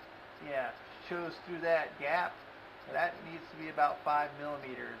 Yeah, shows through that gap. That needs to be about 5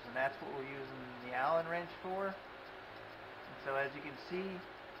 millimeters, and that's what we're using the Allen wrench for. And so as you can see,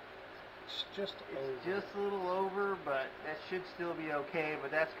 It's just a little over, but that should still be okay.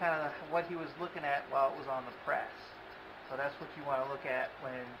 But that's kind of what he was looking at while it was on the press. So that's what you want to look at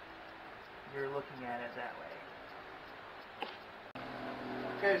when you're looking at it that way.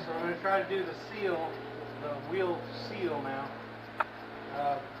 Okay, so I'm going to try to do the seal, the wheel seal now.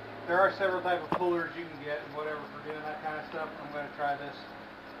 There are several types of pullers you can get and whatever for doing that kind of stuff. I'm going to try this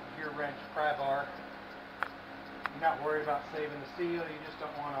gear wrench pry bar. You're not worried about saving the seal, you just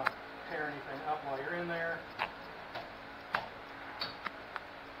don't want to tear anything up while you're in there.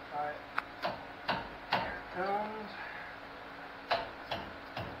 Alright, there it comes.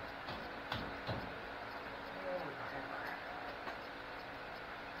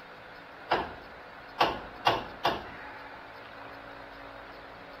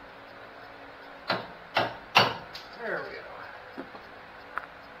 There we go.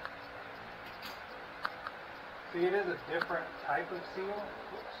 See, it is a different type of seal.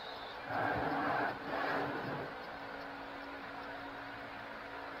 Oops.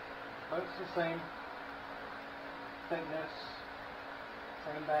 But it's the same thickness,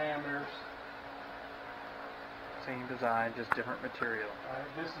 same diameters. Same design, just different material.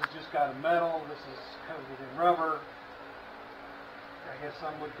 This has just got a metal, this is coated in rubber. I guess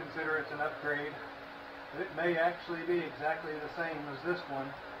some would consider it's an upgrade. It may actually be exactly the same as this one.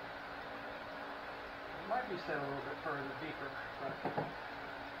 It might be set a little bit further deeper, but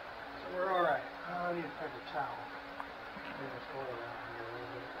so we're all right. I need a paper towel. Maybe there's oil around here a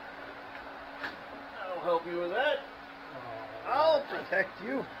little bit. I'll help you with that. Oh, I'll protect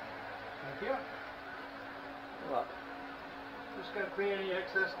you. thank you. Look. Just got to clean any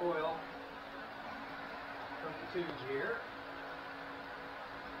excess oil from the tubes here.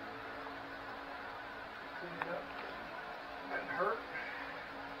 Clean it up. Doesn't hurt.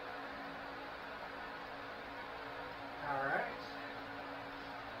 Alright.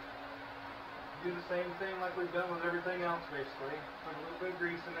 Do the same thing like we've done with everything else basically. Put a little bit of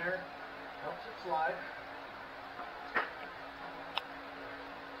grease in there. Helps it slide.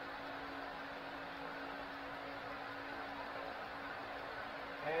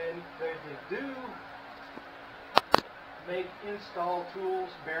 And they do make install tools,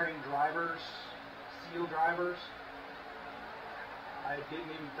 bearing drivers, seal drivers. I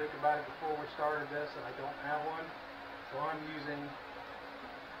didn't even think about it before we started this, and I don't have one. So I'm using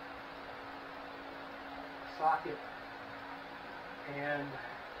a socket and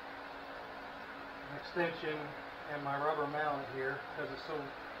an extension and my rubber mallet here because it's so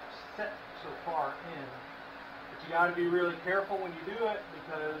set so far in. But you got to be really careful when you do it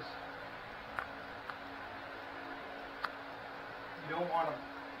because you don't want to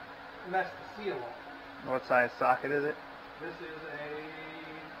mess the seal up. What size socket is it? This is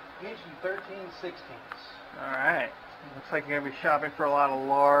a 1 13/16. All right. Looks like you're going to be shopping for a lot of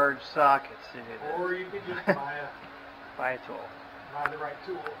large sockets. Or you could just buy a tool. buy the right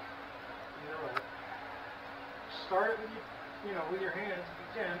tool. Either way. Start it with with your hands if you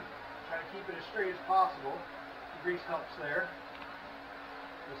can. Try to keep it as straight as possible. The grease helps there.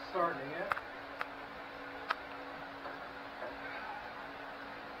 Just starting it.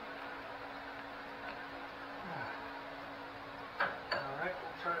 Alright,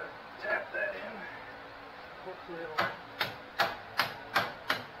 we'll try to tap that in. Hopefully it'll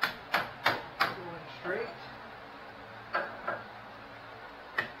go in straight.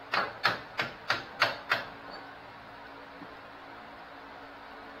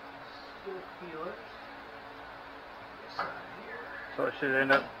 Still feel it. So it should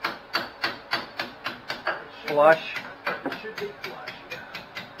end up flush. It should be flush, yeah.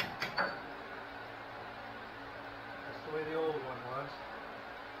 That's the way the old one was.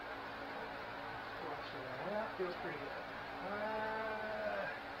 Flush it out. Feels pretty good.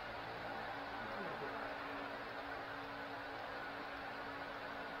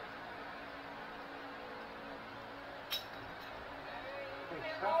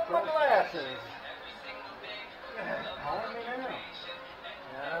 Oh, my glasses. Calling me now.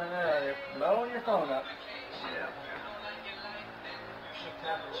 I know, you're blowing your phone up. Yeah.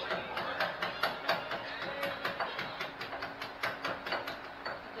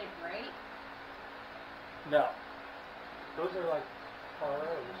 Is it great? No. Those are like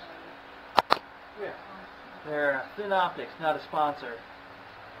plyers. Yeah. They're Synoptics, not a sponsor.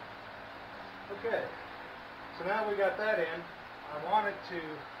 Okay. So now we got that in. I wanted to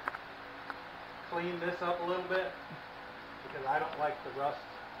clean this up a little bit because I don't like the rust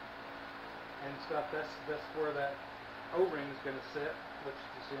and stuff. That's where that O-ring is going to sit, which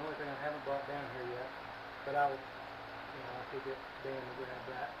is the only thing I haven't brought down here yet. But I'll have to get Dan to grab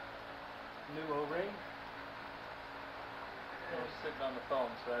that new O-ring. It's sitting on the phone,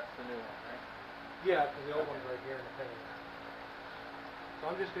 so that's the new one, right? Yeah, because the old one's right here in the pan.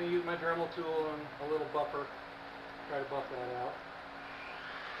 So I'm just going to use my Dremel tool and a little buffer. Try to buff that out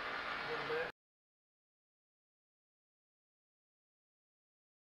a little bit.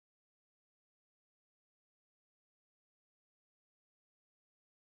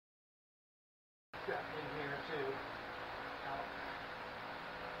 Got in here too.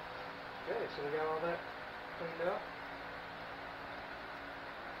 Okay, so we got all that cleaned up.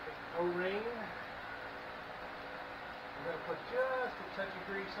 O-ring. I'm going to put just a touch of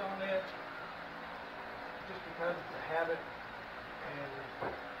grease on it, just because it's a habit, and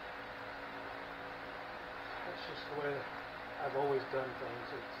that's just the way I've always done things.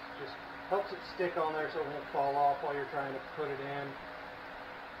 It just helps it stick on there so it won't fall off while you're trying to put it in.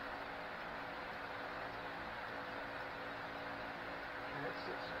 And it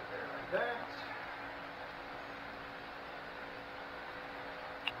sits right there like that.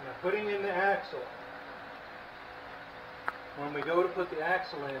 Now putting in the axle. When we go to put the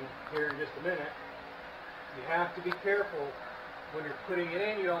axle in here in just a minute, you have to be careful when you're putting it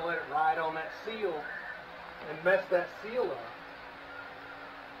in. You don't let it ride on that seal and mess that seal up.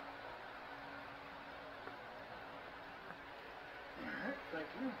 Alright, thank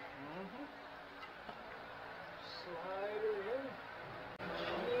you. Slide her in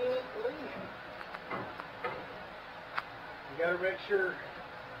gently. You got to make sure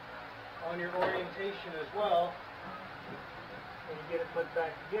on your orientation as well, when you get it put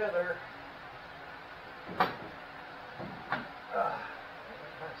back together,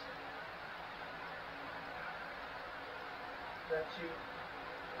 that you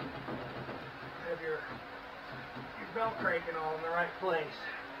have your belt cranking all in the right place.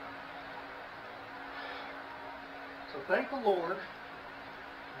 So thank the Lord,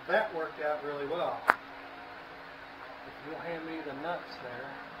 that worked out really well. If you'll hand me the nuts there,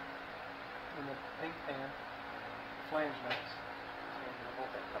 in the pink pan, flange nuts.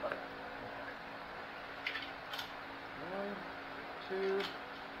 How about that? 1, 2,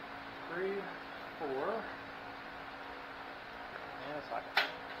 3, 4. And a socket.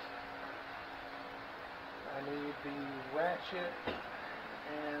 I need the ratchet,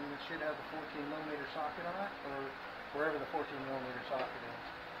 and it should have the 14mm socket on it, or wherever the 14mm socket is.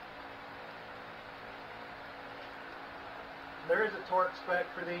 There is a torque spec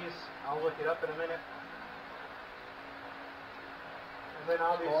for these. I'll look it up in a minute. And then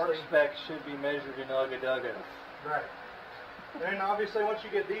obviously, torque spec should be measured in ugga-duggas. Right. Then obviously once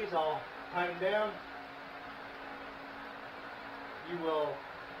you get these all tightened down, you will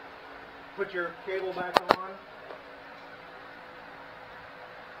put your cable back on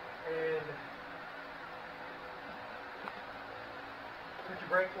and put your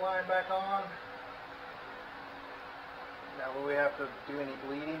brake line back on. Now, will we have to do any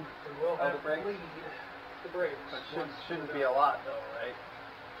bleeding? We will have the to brakes? bleed the brakes. It shouldn't be a lot though, right?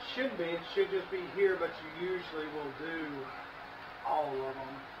 Shouldn't be. It should just be here, but you usually will do all of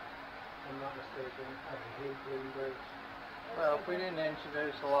them. If I'm not mistaken. I hate bleeding brakes. Well, if we didn't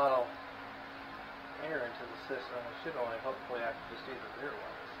introduce a lot of air into the system, we should only hopefully have to just do the rear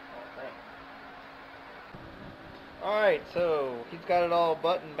ones, I don't think. Alright, so he's got it all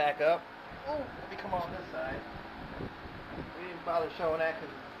buttoned back up. Oh, let me come on this side. We didn't bother showing that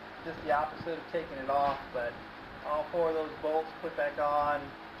because it's just the opposite of taking it off, but all 4 of those bolts put back on,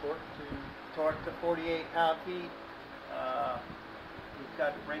 torque to 48 pound-feet. We've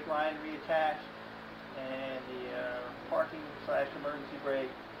got the brake line reattached. and the parking / emergency brake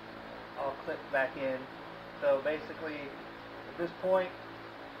all clipped back in. So basically, at this point,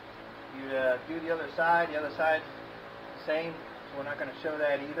 you do the other side. The other side's the same, so we're not going to show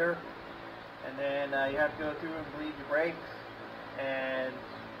that either. And then you have to go through and bleed your brakes. And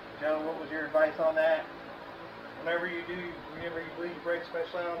Joe, what was your advice on that? Whenever you bleed your brakes,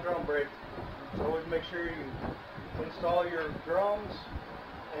 especially on drum brakes, so always make sure you install your drums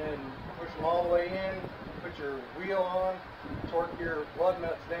and push them all the way in, put your wheel on, torque your lug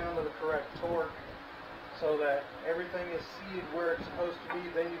nuts down to the correct torque so that everything is seated where it's supposed to be.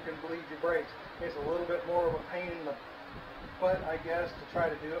 Then you can bleed your brakes. It's a little bit more of a pain in the butt, I guess, to try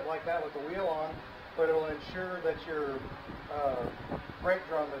to do it like that with the wheel on, but it will ensure that your brake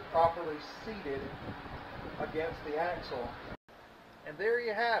drum is properly seated against the axle. And there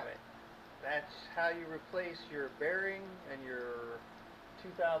you have it. That's how you replace your bearing in your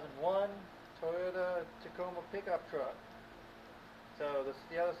 2001 Toyota Tacoma pickup truck. So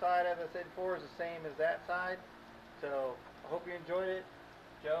the other side, as I said before, is the same as that side. So I hope you enjoyed it.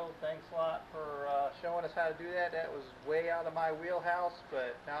 Joe, thanks a lot for showing us how to do that. That was way out of my wheelhouse,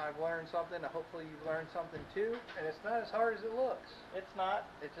 but now I've learned something. Hopefully you've learned something too. And it's not as hard as it looks. It's not.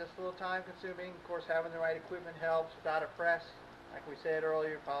 It's just a little time consuming. Of course, having the right equipment helps. Without a press, like we said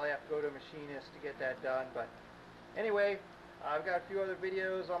earlier, probably have to go to a machinist to get that done. But anyway, I've got a few other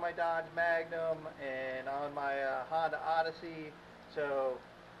videos on my Dodge Magnum and on my Honda Odyssey. So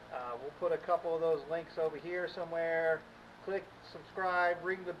we'll put a couple of those links over here somewhere. Click subscribe,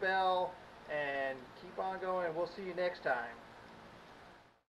 ring the bell, and keep on going, and we'll see you next time.